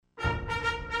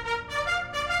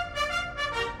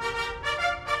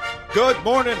Good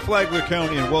morning, Flagler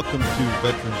County, and welcome to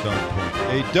Veterans on Point,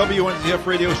 a WNZF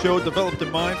radio show developed in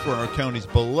mind for our county's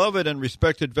beloved and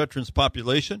respected veterans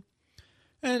population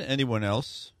and anyone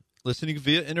else listening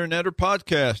via internet or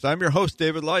podcast. I'm your host,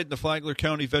 David Light, the Flagler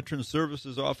County Veterans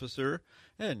Services Officer,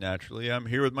 and naturally, I'm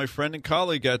here with my friend and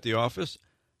colleague at the office,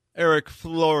 Eric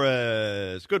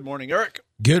Flores. Good morning, Eric.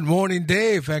 Good morning,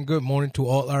 Dave, and good morning to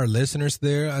all our listeners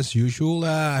there. As usual,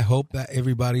 I hope that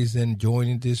everybody's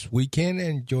enjoying this weekend,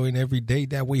 enjoying every day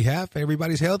that we have.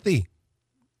 Everybody's healthy.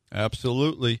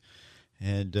 Absolutely.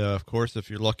 And, of course, if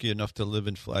you're lucky enough to live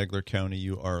in Flagler County,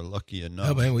 you are lucky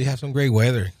enough. Oh, man, we have some great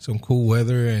weather, some cool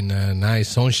weather and nice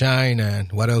sunshine.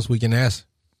 And what else we can ask?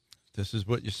 This is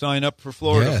what you sign up for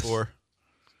Florida for.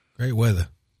 Great weather.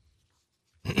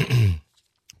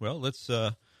 Well, let's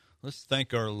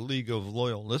thank our League of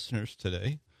Loyal listeners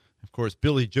today. Of course,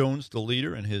 Billy Jones, the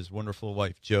leader, and his wonderful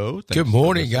wife, Jo. Thanks. Good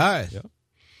morning, guys. Yep.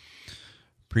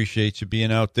 Appreciate you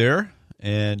being out there.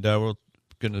 And we're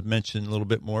going to mention a little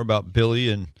bit more about Billy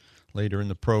and later in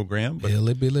the program. But,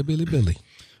 Billy.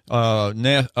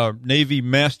 Navy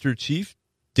Master Chief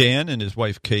Dan and his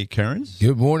wife, Kay Cairns.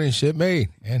 Good morning, shipmate,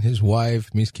 and his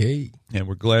wife, Miss Kay. And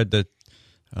we're glad that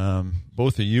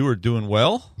both of you are doing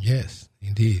well. Yes,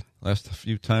 indeed. Last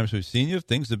few times we've seen you,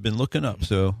 things have been looking up,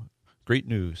 so great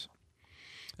news.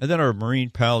 And then our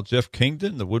Marine pal, Jeff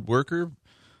Kingdon, the woodworker.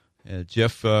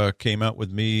 Jeff came out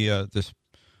with me this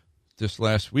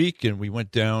last week, and we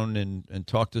went down and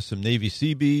talked to some Navy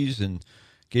Seabees and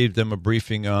gave them a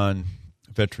briefing on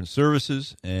veteran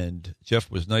services. And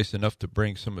Jeff was nice enough to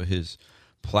bring some of his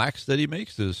plaques that he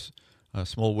makes, those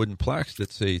small wooden plaques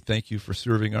that say, "Thank you for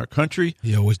serving our country."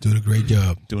 He always doing a great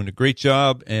job. Doing a great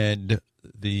job, and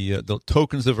the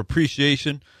tokens of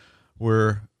appreciation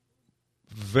were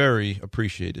very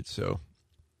appreciated. So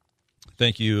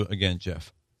thank you again,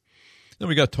 Jeff. Then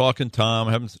we got Talkin'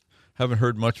 Tom. Haven't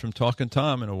heard much from Talkin'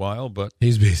 Tom in a while, but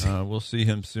he's busy. We'll see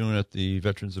him soon at the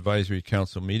Veterans Advisory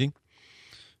Council meeting.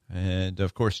 And,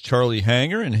 of course, Charlie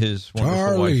Hanger and his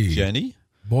wonderful wife, Jenny.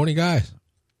 Morning, guys.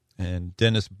 And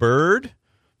Dennis Bird.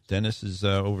 Dennis is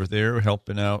over there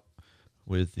helping out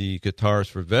with the Guitars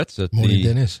for Vets at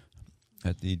Dennis.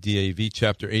 At the DAV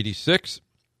Chapter 86.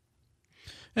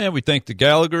 And we thank the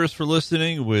Gallaghers for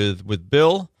listening with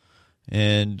Bill.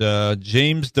 And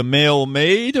James the Mail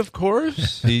Maid, of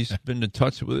course. He's been in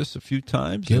touch with us a few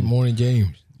times. Good morning,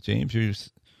 James. James,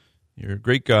 you're a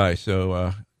great guy,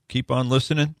 so keep on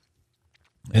listening.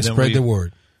 And spread the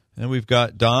word. And we've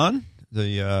got Don,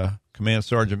 the Command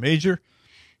Sergeant Major,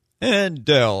 and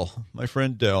Dell, my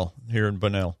friend Dell, here in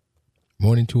Bunnell.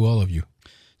 Morning to all of you.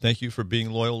 Thank you for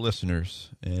being loyal listeners.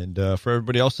 And for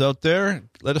everybody else out there,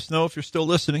 let us know if you're still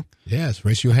listening. Yes,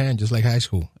 raise your hand just like high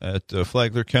school. At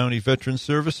Flagler County Veterans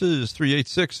Services,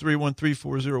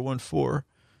 386-313-4014 or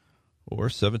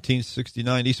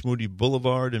 1769 East Moody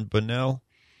Boulevard in Bunnell.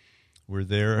 We're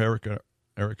there.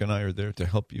 Eric and I are there to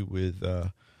help you with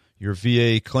your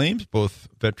VA claims, both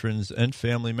veterans and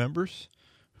family members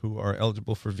who are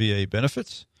eligible for VA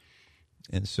benefits.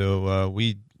 And so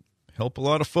we help a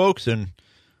lot of folks, and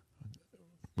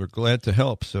we're glad to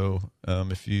help. So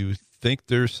if you think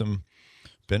there's some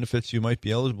benefits you might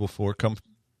be eligible for, come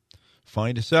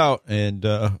find us out, and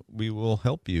we will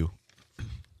help you.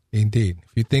 Indeed.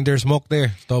 If you think there's smoke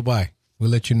there, stop by.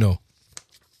 We'll let you know.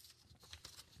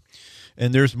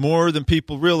 And there's more than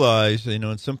people realize,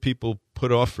 and some people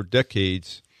put off for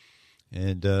decades.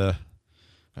 And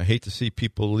I hate to see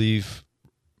people leave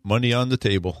money on the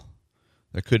table.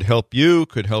 That could help you,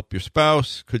 could help your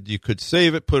spouse. You could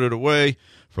save it, put it away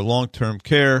for long-term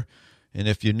care. And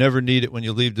if you never need it when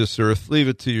you leave this earth, leave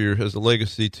it as a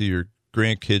legacy to your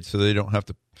grandkids so they don't have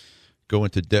to go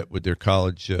into debt with their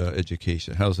college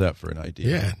education. How's that for an idea?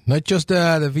 Yeah, not just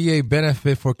the VA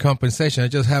benefit for compensation. I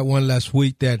just had one last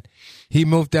week that he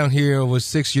moved down here over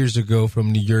 6 years ago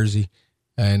from New Jersey,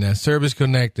 and service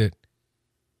connected.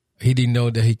 He didn't know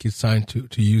that he could sign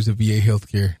to use the VA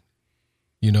healthcare,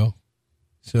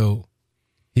 So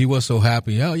he was so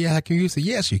happy. Oh, yeah, I can use it.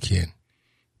 Yes, you can.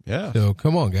 Yeah. So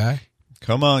come on, guy.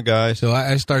 Come on, guys. So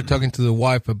I started talking to the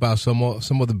wife about some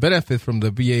of the benefits from the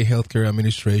VA Healthcare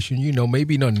Administration.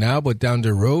 Maybe not now, but down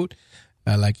the road,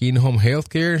 like in-home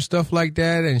healthcare and stuff like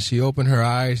that. And she opened her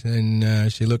eyes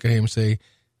and she looked at him and say,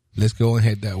 "Let's go and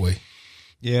head that way."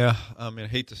 Yeah, I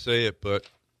hate to say it, but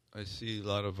I see a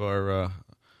lot of our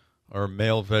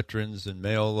male veterans and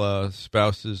male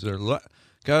spouses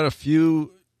got a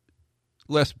few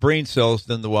less brain cells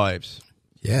than the wives.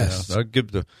 Yes, I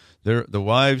give the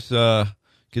wives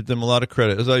give them a lot of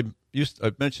credit. As I've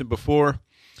mentioned before,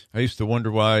 I used to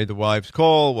wonder why the wives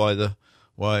call, why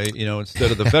why, instead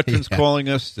of the veterans calling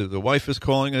us, the wife is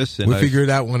calling us. And we figured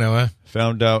that one out, huh?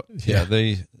 Found out,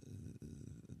 they've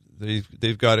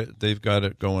got it. They've got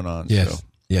it going on. Yes, so.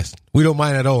 yes. We don't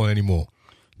mind at all anymore.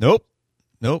 Nope.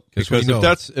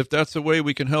 Because if that's a way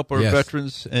we can help our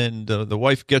veterans, and the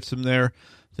wife gets them there,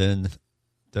 then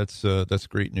that's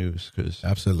great news.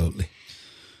 Absolutely.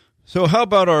 So how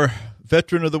about our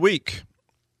Veteran of the Week?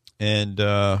 And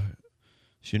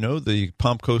as you know, the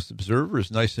Palm Coast Observer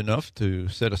is nice enough to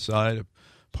set aside a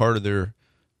part of their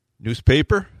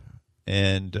newspaper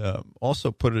and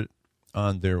also put it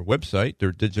on their website,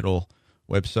 their digital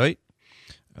website,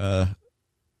 a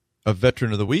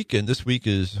Veteran of the Week. And this week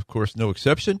is, of course, no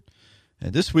exception.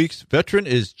 And this week's veteran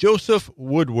is Joseph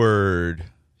Woodward.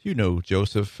 You know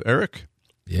Joseph, Eric.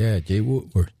 Yeah, Jay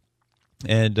Woodward.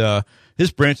 And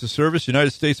his branch of service,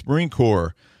 United States Marine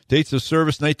Corps. Dates of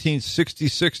service,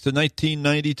 1966 to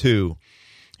 1992.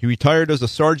 He retired as a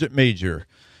sergeant major.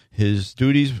 His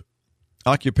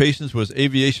occupations was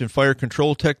aviation fire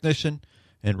control technician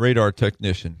and radar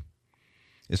technician.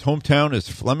 His hometown is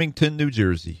Flemington, New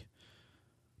Jersey.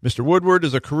 Mr. Woodward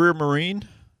is a career Marine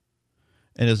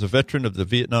and is a veteran of the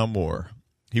Vietnam War.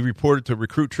 He reported to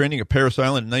recruit training at Parris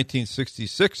Island in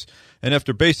 1966, and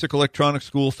after basic electronics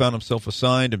school, found himself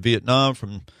assigned in Vietnam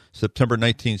from September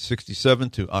 1967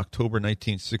 to October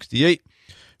 1968,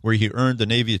 where he earned the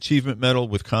Navy Achievement Medal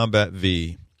with Combat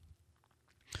V.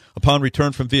 Upon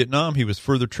return from Vietnam, he was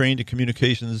further trained in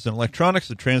communications and electronics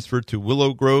and transferred to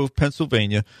Willow Grove,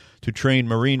 Pennsylvania, to train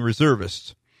Marine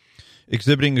reservists.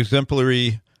 Exhibiting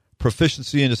exemplary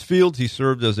proficiency in his field, he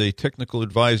served as a technical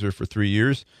advisor for 3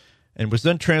 years and was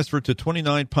then transferred to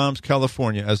 29 Palms,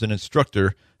 California as an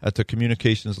instructor at the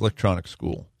Communications Electronics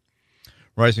School.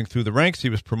 Rising through the ranks, he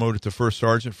was promoted to First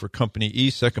Sergeant for Company E,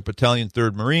 2nd Battalion,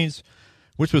 3rd Marines,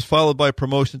 which was followed by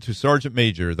promotion to Sergeant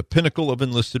Major, the pinnacle of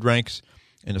enlisted ranks,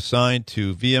 and assigned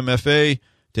to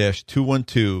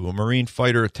VMFA-212, a Marine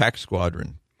Fighter Attack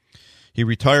Squadron. He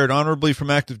retired honorably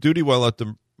from active duty while at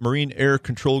the Marine Air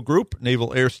Control Group,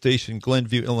 Naval Air Station,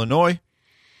 Glenview, Illinois.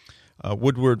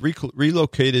 Woodward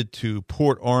relocated to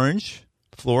Port Orange,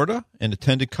 Florida, and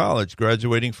attended college,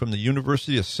 graduating from the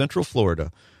University of Central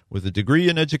Florida with a degree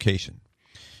in education.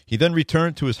 He then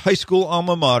returned to his high school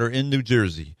alma mater in New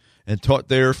Jersey and taught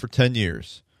there for 10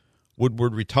 years.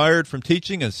 Woodward retired from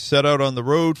teaching and set out on the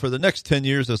road for the next 10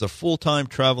 years as a full-time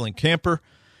traveling camper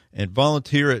and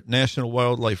volunteer at National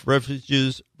Wildlife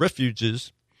Refuges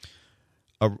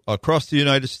across the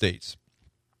United States.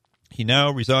 He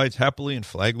now resides happily in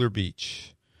Flagler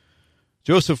Beach.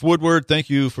 Joseph Woodward, thank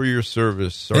you for your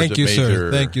service, Sergeant Major.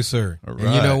 Sir. Thank you, sir. All right.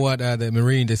 And you know what? The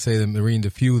Marine, they say the Marine, the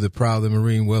few, the proud, the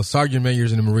Marine. Well, Sergeant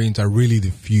Majors and the Marines are really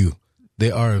the few.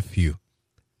 They are a few.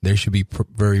 They should be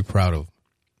very proud of.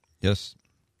 Yes.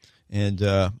 And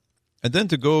then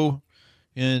to go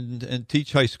and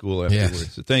teach high school afterwards.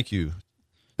 Yes. So thank you.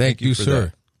 Thank you, sir.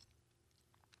 That.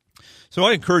 So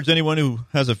I encourage anyone who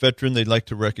has a veteran they'd like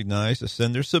to recognize to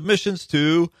send their submissions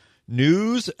to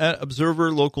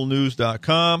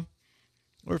news@observerlocalnews.com.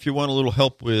 Or if you want a little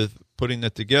help with putting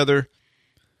that together,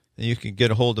 then you can get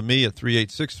a hold of me at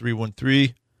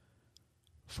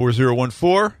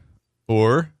 386-313-4014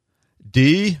 or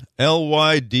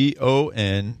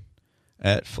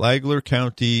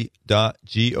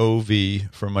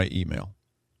DLYDON@flaglercounty.gov for my email.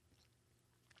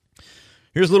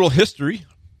 Here's a little history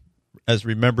as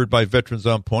remembered by Veterans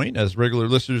on Point. As regular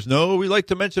listeners know, we like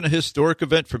to mention a historic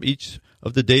event from each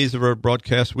of the days of our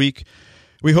broadcast week.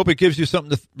 We hope it gives you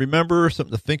something to remember,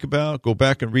 something to think about, go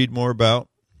back and read more about.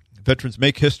 Veterans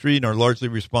make history and are largely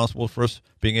responsible for us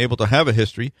being able to have a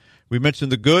history. We mention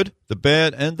the good, the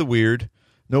bad, and the weird.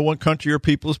 No one country or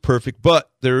people is perfect,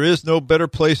 but there is no better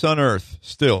place on earth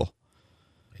still.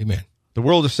 Amen. The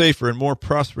world is safer and more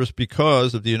prosperous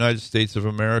because of the United States of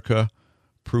America.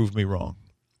 Prove me wrong.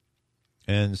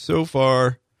 And so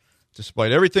far,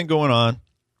 despite everything going on,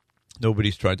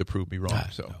 nobody's tried to prove me wrong.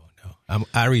 No.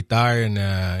 I retire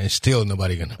and still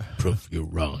nobody going to prove you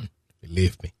wrong.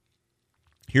 Believe me.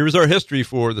 Here is our history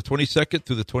for the 22nd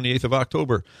through the 28th of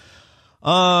October.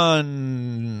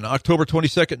 On October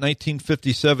 22nd,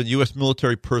 1957, U.S.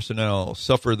 military personnel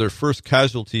suffer their first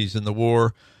casualties in the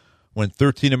war when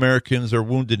 13 Americans are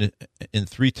wounded in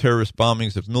 3 terrorist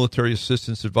bombings of Military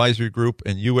Assistance Advisory Group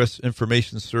and U.S.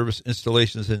 Information Service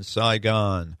installations in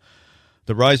Saigon.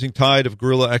 The rising tide of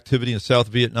guerrilla activity in South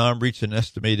Vietnam reached an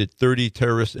estimated 30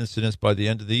 terrorist incidents by the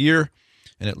end of the year,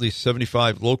 and at least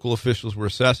 75 local officials were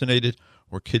assassinated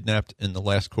or kidnapped in the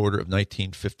last quarter of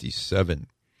 1957.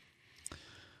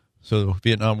 So the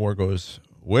Vietnam War goes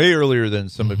way earlier than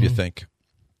some of you think.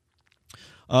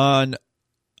 On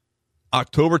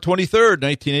October 23rd,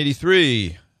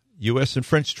 1983, U.S. and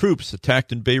French troops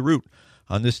attacked in Beirut.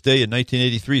 On this day in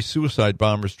 1983, suicide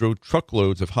bombers drove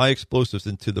truckloads of high explosives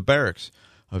into the barracks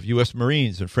of U.S.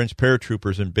 Marines and French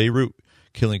paratroopers in Beirut,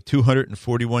 killing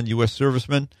 241 U.S.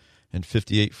 servicemen and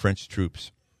 58 French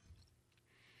troops.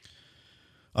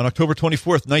 On October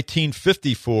 24th,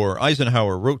 1954,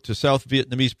 Eisenhower wrote to South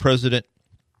Vietnamese President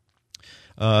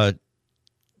Ngo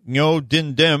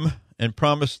Dinh Diem and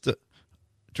promised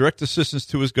direct assistance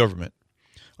to his government.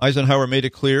 Eisenhower made it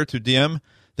clear to Diem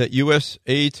that U.S.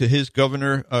 aid to his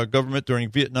government during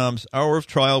Vietnam's hour of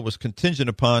trial was contingent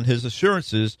upon his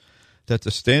assurances that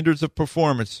the standards of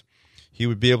performance he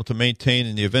would be able to maintain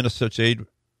in the event of such aid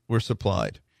were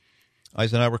supplied.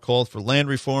 Eisenhower called for land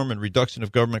reform and reduction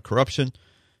of government corruption.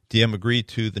 Diem agreed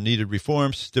to the needed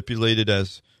reforms stipulated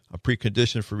as a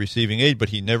precondition for receiving aid, but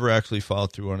he never actually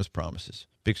followed through on his promises.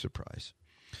 Big surprise.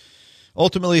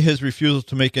 Ultimately, his refusal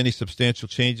to make any substantial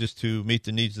changes to meet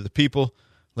the needs of the people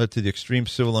led to the extreme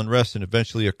civil unrest and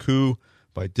eventually a coup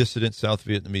by dissident South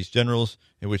Vietnamese generals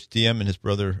in which Diem and his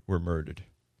brother were murdered.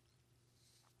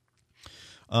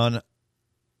 On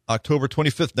October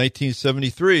 25th,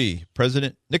 1973,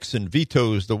 President Nixon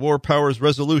vetoes the War Powers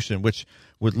Resolution, which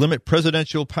would limit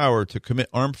presidential power to commit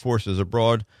armed forces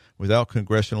abroad without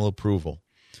congressional approval.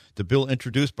 The bill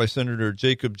introduced by Senator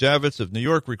Jacob Javits of New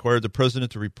York required the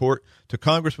president to report to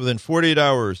Congress within 48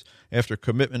 hours after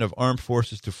commitment of armed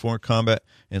forces to foreign combat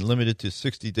and limited to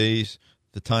 60 days,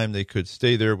 the time they could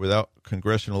stay there without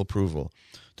congressional approval.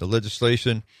 The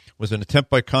legislation was an attempt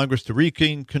by Congress to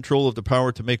regain control of the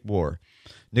power to make war.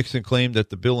 Nixon claimed that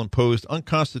the bill imposed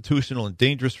unconstitutional and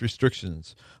dangerous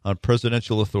restrictions on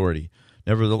presidential authority.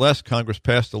 Nevertheless, Congress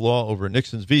passed a law over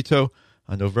Nixon's veto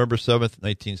on November 7th,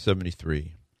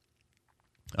 1973.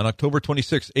 On October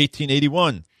 26,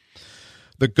 1881,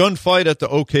 the gunfight at the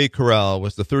OK Corral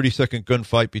was the 32nd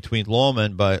gunfight between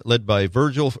lawmen led by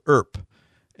Virgil Earp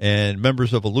and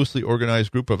members of a loosely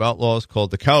organized group of outlaws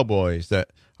called the Cowboys that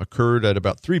occurred at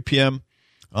about 3 p.m.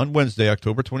 on Wednesday,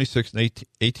 October 26,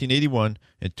 1881,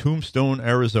 in Tombstone,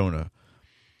 Arizona.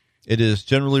 It is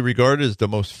generally regarded as the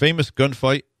most famous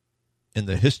gunfight in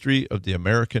the history of the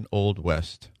American Old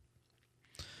West.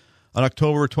 On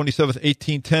October 27,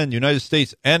 1810, the United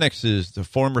States annexes the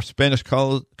former Spanish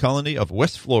colony of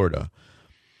West Florida.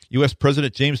 U.S.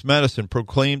 President James Madison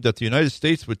proclaimed that the United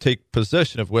States would take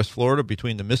possession of West Florida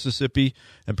between the Mississippi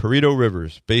and Perito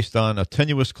rivers, based on a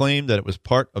tenuous claim that it was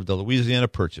part of the Louisiana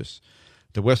Purchase.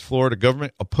 The West Florida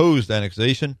government opposed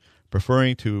annexation,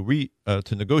 preferring to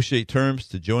negotiate terms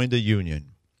to join the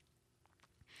Union.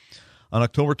 On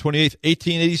October 28,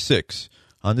 1886,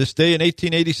 on this day in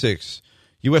 1886,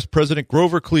 U.S. President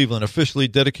Grover Cleveland officially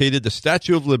dedicated the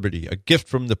Statue of Liberty, a gift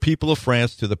from the people of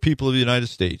France to the people of the United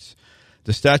States.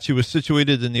 The statue was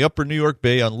situated in the upper New York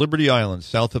Bay on Liberty Island,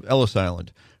 south of Ellis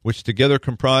Island, which together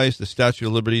comprise the Statue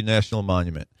of Liberty National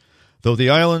Monument. Though the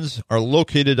islands are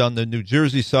located on the New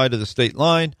Jersey side of the state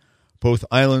line, both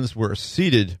islands were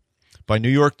ceded by New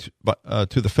York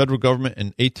to the federal government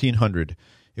in 1800.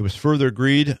 It was further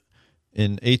agreed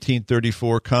in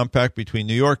 1834 compact between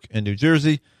New York and New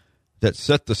Jersey that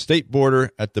set the state border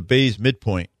at the bay's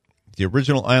midpoint. The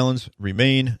original islands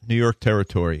remain New York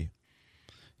territory,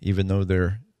 even though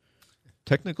they're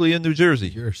technically in New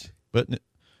Jersey, but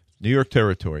New York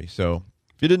territory. So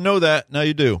if you didn't know that, now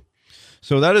you do.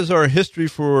 So that is our history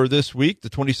for this week,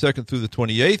 the 22nd through the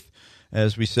 28th.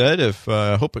 As we said,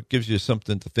 I hope it gives you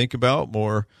something to think about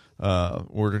more,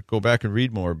 or to go back and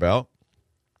read more about.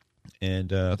 And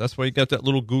that's why you got that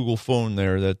little Google phone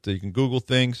there that you can Google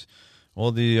things.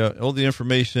 All the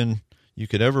information you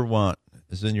could ever want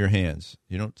is in your hands.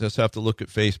 You don't just have to look at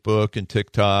Facebook and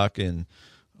TikTok and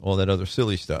all that other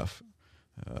silly stuff.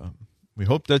 We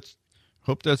hope that's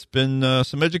been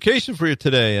some education for you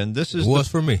today. And this is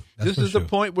for me. This is the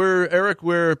point where, Eric,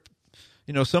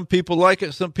 some people like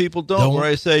it, some people don't. Where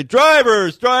I say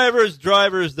drivers.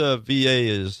 The VA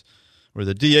is, or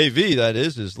the DAV that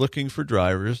is looking for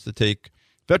drivers to take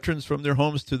veterans from their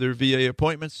homes to their VA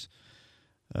appointments.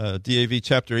 DAV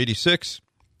Chapter 86.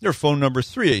 Their phone number is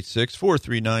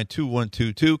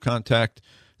 386-439-2122. Contact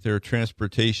their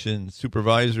transportation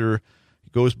supervisor.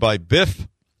 It goes by Biff.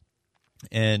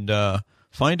 And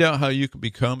find out how you can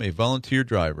become a volunteer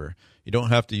driver. You don't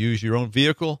have to use your own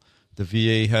vehicle. The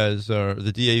DAV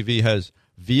has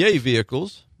VA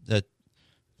vehicles that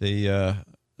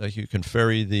you can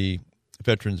ferry the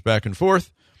veterans back and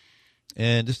forth.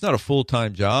 And it's not a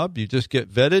full-time job. You just get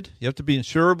vetted. You have to be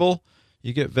insurable.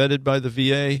 You get vetted by the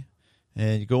VA,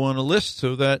 and you go on a list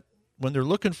so that when they're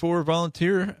looking for a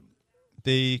volunteer,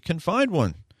 they can find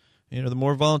one. the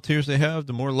more volunteers they have,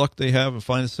 the more luck they have in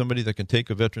finding somebody that can take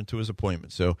a veteran to his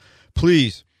appointment. So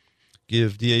please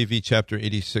give DAV Chapter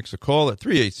 86 a call at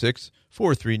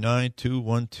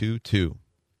 386-439-2122.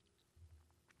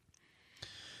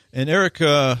 And Eric,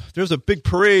 there's a big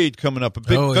parade coming up.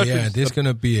 This is going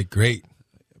to be a great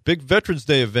big Veterans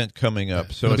Day event coming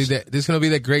up. So this is going to be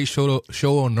the great show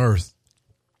on earth.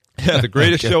 Yeah, the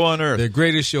greatest show on earth. The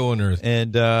greatest show on earth.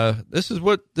 And this is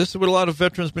what a lot of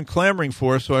veterans have been clamoring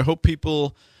for. So I hope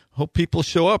people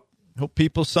show up. Hope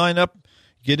people sign up,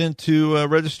 get into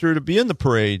register to be in the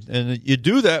parade. And you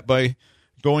do that by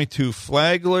going to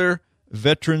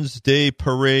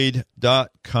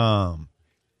flaglerbroadcasting.com.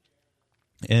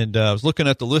 And I was looking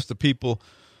at the list of people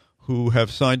who have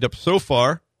signed up so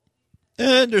far,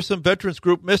 and there's some veterans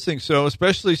group missing. So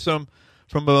especially some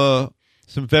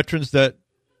veterans that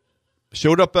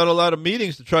showed up at a lot of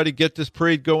meetings to try to get this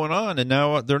parade going on, and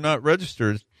now they're not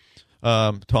registered.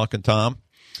 Talking Tom,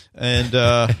 and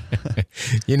I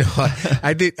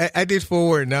did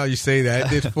forward. Now you say that, I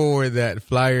did forward that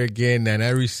flyer again, and I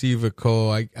received a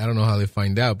call. I don't know how they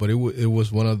find out, but it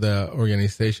was one of the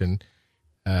organization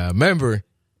member.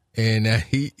 And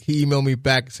he emailed me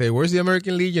back and say, "Where's the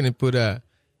American Legion?" and put a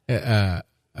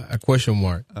question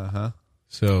mark.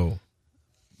 So,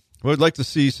 we'd like to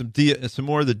see some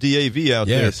more of the DAV out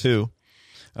there too,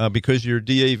 because your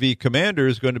DAV commander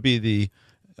is going to be the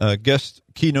guest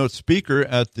keynote speaker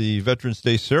at the Veterans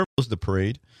Day ceremony, the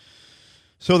parade.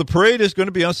 So the parade is going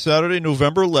to be on Saturday,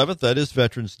 November 11th. That is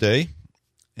Veterans Day,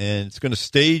 and it's going to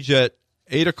stage at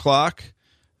 8:00.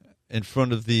 In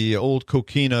front of the old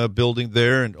Coquina building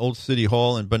there in Old City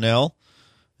Hall in Bunnell.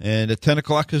 And at 10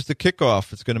 o'clock is the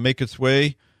kickoff. It's going to make its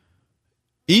way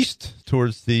east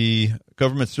towards the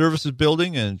Government Services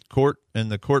Building and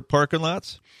the court parking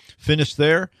lots. Finish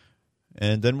there.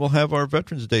 And then we'll have our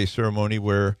Veterans Day ceremony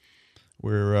where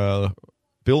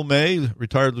Bill May,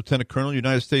 retired Lieutenant Colonel,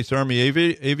 United States Army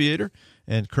aviator,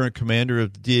 and current commander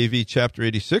of the DAV Chapter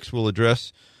 86, will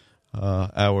address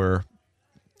our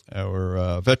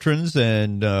veterans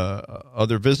and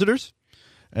other visitors.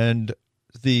 And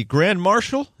the Grand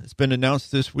Marshal, it's been announced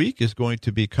this week, is going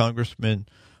to be Congressman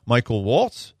Michael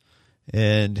Waltz,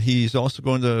 and he's also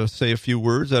going to say a few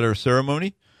words at our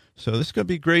ceremony. So this is going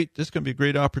to be great. This is going to be a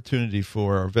great opportunity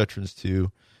for our veterans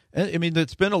to. I mean,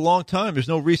 it's been a long time. There's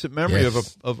no recent memory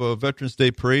of a Veterans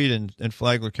Day parade in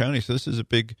Flagler County. So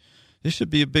this should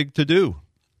be a big to-do.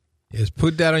 Yes,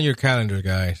 put that on your calendar,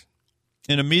 guys.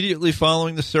 And immediately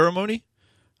following the ceremony,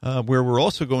 where we're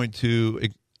also going to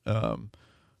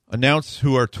announce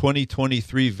who our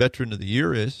 2023 Veteran of the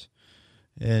Year is.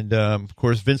 And, of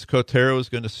course, Vince Cotero is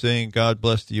going to sing God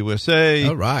Bless the USA.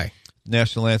 All right.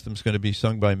 National anthem is going to be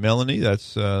sung by Melanie.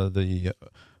 That's the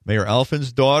Mayor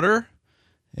Alphin's daughter.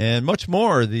 And much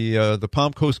more. The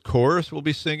Palm Coast Chorus will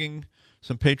be singing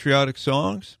some patriotic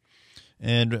songs.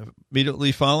 And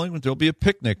immediately following, there'll be a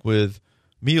picnic with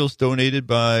meals donated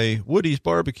by Woody's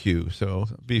Barbecue. So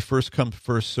it'll be first come,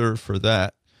 first serve for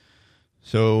that.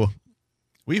 So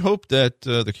we hope that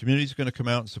the community is going to come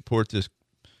out and support this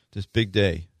big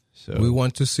day. So we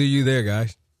want to see you there,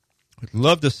 guys. We'd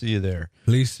love to see you there.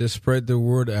 Please just spread the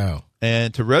word out.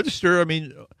 And to register, I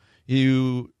mean,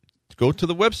 you go to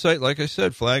the website, like I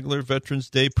said,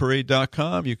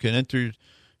 flaglerveteransdayparade.com. You can enter,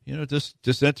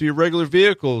 just enter your regular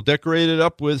vehicle, decorate it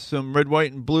up with some red,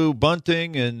 white, and blue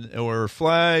bunting or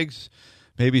flags,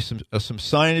 maybe some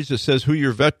signage that says who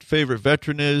your favorite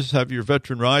veteran is. Have your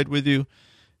veteran ride with you.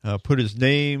 Put his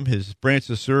name, his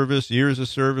branch of service, years of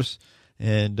service,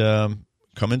 and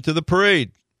come into the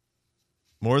parade.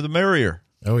 More the merrier.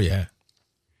 Oh, yeah.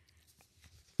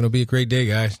 It'll be a great day,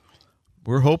 guys.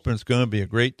 We're hoping it's going to be a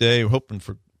great day. We're hoping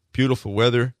for beautiful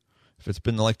weather. If it's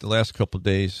been like the last couple of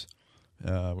days,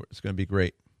 it's going to be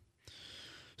great.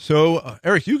 So,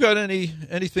 Eric, you got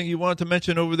anything you wanted to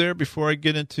mention over there before I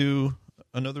get into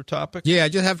another topic? Yeah, I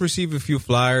just have received a few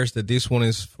flyers. That this one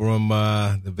is from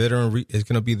the veteran. It's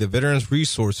going to be the Veterans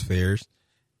Resource Fairs,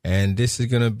 and this is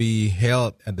going to be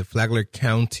held at the Flagler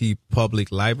County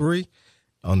Public Library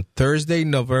on Thursday,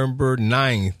 November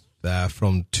 9th,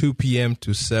 from 2 p.m.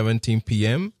 to 17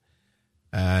 p.m.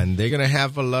 And they're going to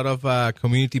have a lot of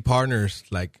community partners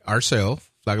like ourselves,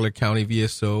 Flagler County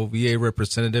VSO, VA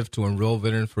representative to enroll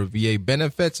veterans for VA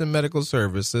benefits and medical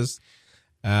services,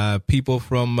 people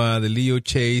from the Leo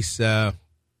Chase VA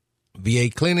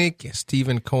Clinic,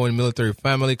 Stephen Cohen Military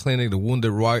Family Clinic, the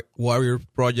Wounded Warrior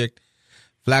Project,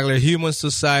 Flagler Human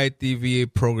Society VA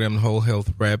Program Whole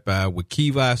Health Rep,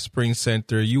 Wikiva Spring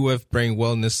Center, UF Brain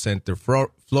Wellness Center,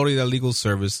 Florida Legal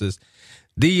Services,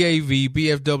 DAV,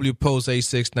 BFW Post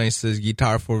 8696,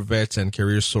 Guitar for Vets, and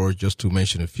Career Source, just to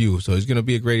mention a few. So it's going to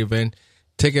be a great event.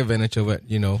 Take advantage of it,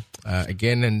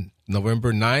 again on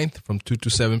November 9th from 2 to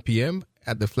 7 p.m.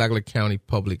 at the Flagler County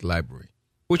Public Library,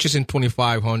 which is in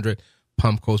 2500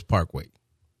 Palm Coast Parkway,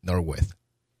 Northwest.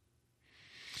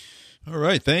 All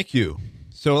right, thank you.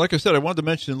 So like I said, I wanted to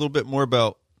mention a little bit more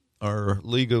about our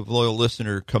League of Loyal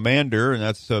Listener commander, and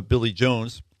that's Billy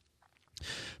Jones.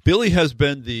 Billy has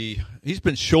been he's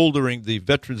been shouldering the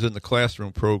Veterans in the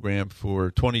Classroom program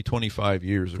for 25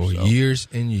 years or so. For years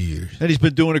and years. And he's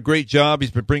been doing a great job.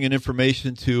 He's been bringing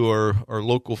information to our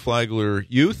local Flagler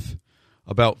youth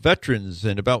about veterans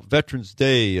and about Veterans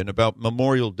Day and about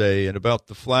Memorial Day and about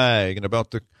the flag and about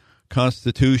the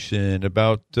Constitution,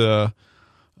 about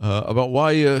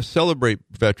why you celebrate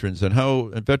veterans and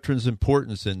veterans'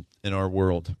 importance in our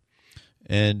world.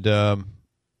 And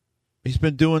he's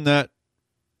been doing that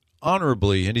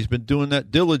honorably, and he's been doing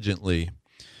that diligently.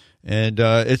 And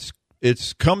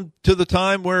it's come to the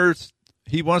time where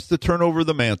he wants to turn over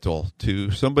the mantle to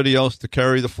somebody else to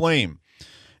carry the flame.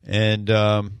 And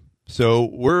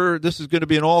so this is going to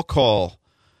be an all call.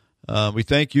 We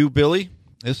thank you, Billy.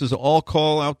 This is an all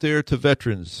call out there to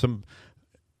veterans.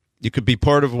 You could be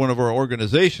part of one of our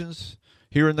organizations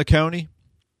here in the county,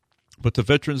 but the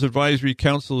Veterans Advisory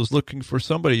Council is looking for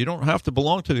somebody. You don't have to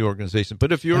belong to the organization,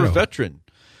 but if you're a veteran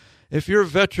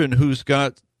who's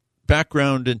got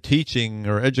background in teaching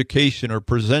or education or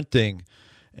presenting,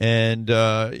 and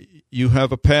you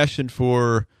have a passion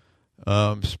for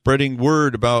spreading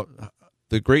word about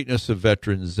the greatness of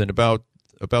veterans and about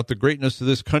the greatness of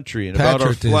this country and about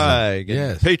our flag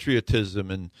and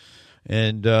patriotism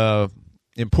and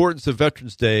importance of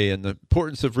Veterans Day and the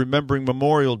importance of remembering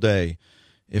Memorial Day.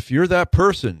 If you're that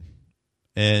person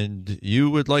and you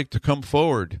would like to come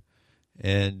forward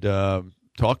and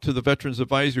talk to the Veterans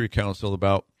Advisory Council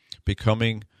about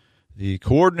becoming the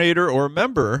coordinator or a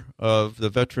member of the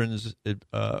Veterans in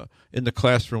the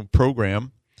Classroom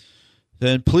program,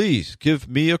 then please give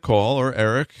me a call or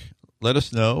Eric. Let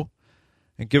us know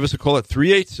and give us a call at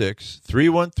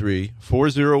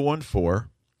 386-313-4014.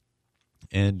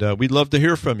 And we'd love to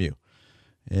hear from you,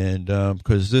 and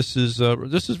because this is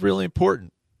really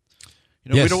important.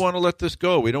 We don't want to let this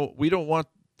go. We don't want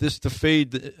this to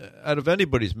fade out of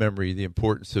anybody's memory. The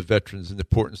importance of veterans and the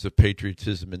importance of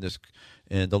patriotism and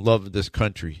the love of this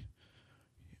country.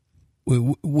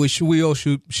 Which we all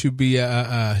should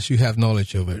have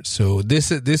knowledge of it. So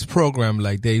this program,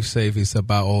 like Dave said, is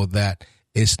about all that.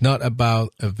 It's not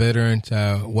about a veteran,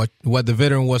 what the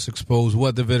veteran was exposed,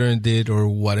 what the veteran did, or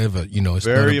whatever. It's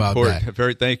very not about important. that.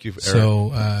 Very thank you, Eric.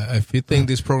 So if you think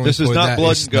this program is for not that,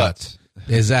 blood and guts.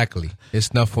 Exactly,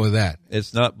 it's not for that.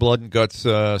 It's not blood and guts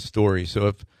story.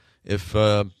 So if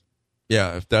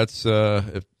that's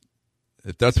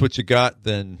what you got,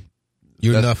 then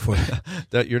you're not for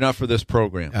that. You're not for this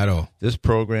program at all. This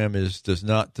program does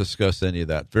not discuss any of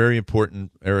that. Very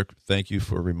important, Eric. Thank you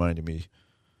for reminding me.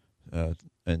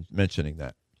 And mentioning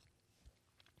that.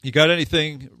 You got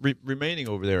anything remaining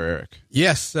over there, Eric?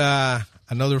 Yes,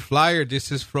 another flyer. This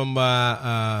is from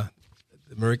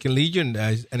American Legion,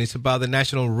 and it's about the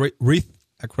National Wreath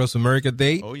Across America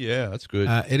Day. Oh, yeah, that's good.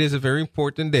 It is a very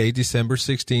important day, December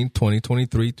 16,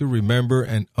 2023, to remember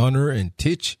and honor and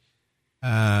teach.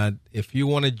 If you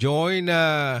want to join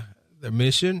the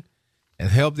mission and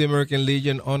help the American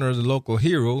Legion honor the local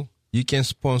hero, you can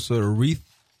sponsor a wreath.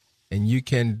 And you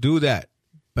can do that,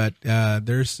 but you can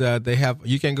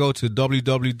go to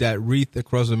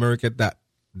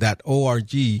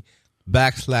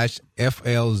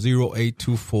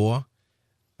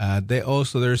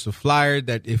www.wreathacrossamerica.org/FL0824. There's a flyer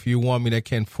that if you want me, I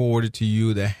can forward it to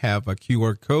you that have a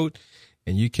QR code,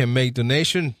 and you can make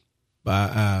donation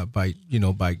by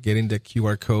getting the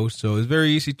QR code. So it's very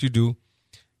easy to do.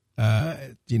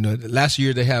 Last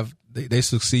year they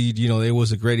succeed. It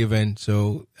was a great event.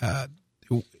 So.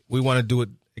 We want to do it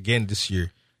again this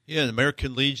year. Yeah, the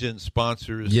American Legion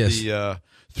sponsors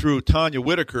through Tanya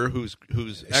Whitaker, who's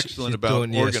excellent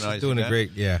about organizing. She's doing that.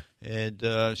 Great, yeah. And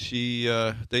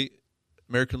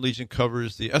American Legion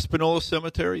covers the Espanola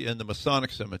Cemetery and the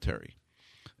Masonic Cemetery.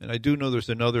 And I do know there's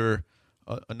another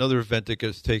event that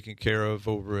gets taken care of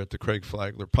over at the Craig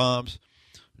Flagler Palms,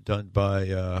 done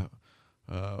by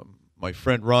my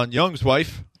friend Ron Young's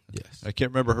wife. Yes, I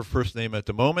can't remember her first name at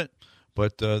the moment.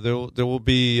 But there will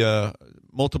be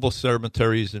multiple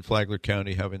cemeteries in Flagler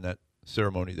County having that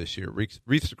ceremony this year,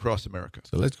 Wreaths Across America.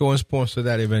 So let's go and sponsor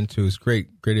that event too. It's great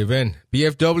event.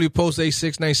 BFW Post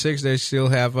 8696, they still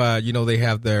have, they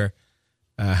have their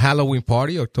Halloween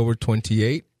party, October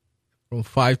 28th, from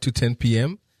 5 to 10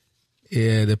 p.m.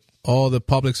 all the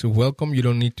publics are welcome. You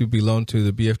don't need to belong to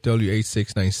the BFW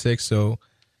 8696. So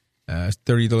it's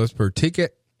 $30 per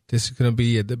ticket. This is going to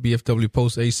be at the BFW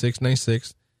Post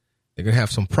 8696. They're going to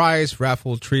have some prize,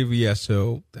 raffle, trivia.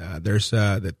 So there's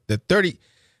the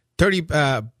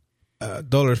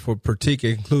 $30 for per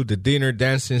ticket include the dinner,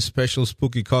 dancing, special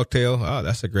spooky cocktail. Oh,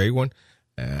 that's a great one.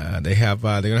 They're going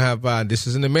to have, this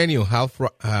is in the menu, half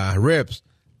ribs,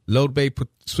 load baked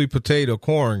sweet potato,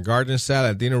 corn, garden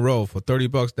salad, dinner roll for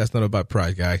 $30. That's not a bad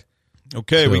price, guys.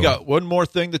 Okay, we got one more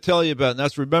thing to tell you about, and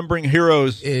that's Remembering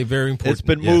Heroes. Very important. It's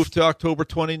been moved to October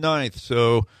 29th,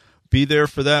 so be there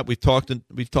for that. We've talked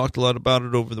a lot about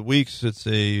it over the weeks. It's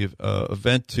a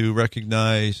event to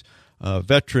recognize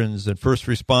veterans and first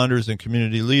responders and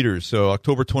community leaders. So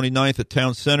October 29th at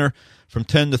Town Center from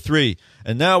 10 to 3.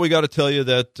 And now we got to tell you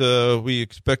that we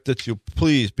expect that you'll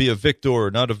please be a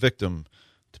victor, not a victim.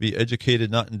 To be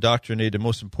educated, not indoctrinated.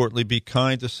 Most importantly, be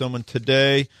kind to someone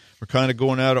today. We're kind of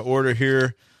going out of order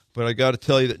here, but I got to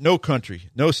tell you that no country,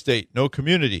 no state, no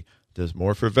community does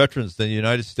more for veterans than the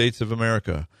United States of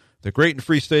America. The great and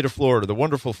free state of Florida, the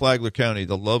wonderful Flagler County,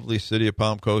 the lovely city of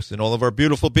Palm Coast, and all of our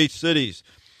beautiful beach cities.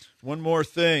 One more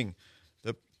thing.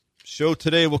 The show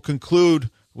today will conclude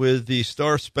with the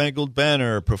Star Spangled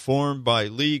Banner performed by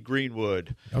Lee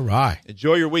Greenwood. All right.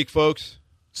 Enjoy your week, folks.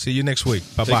 See you next week.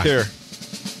 Bye-bye. Take care.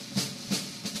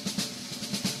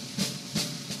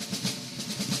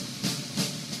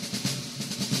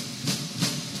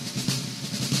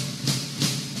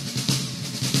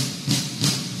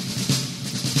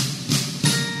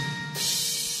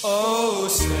 Oh,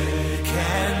 say,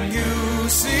 can you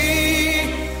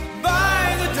see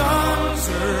by the dawn's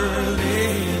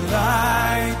early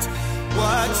light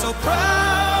what so proud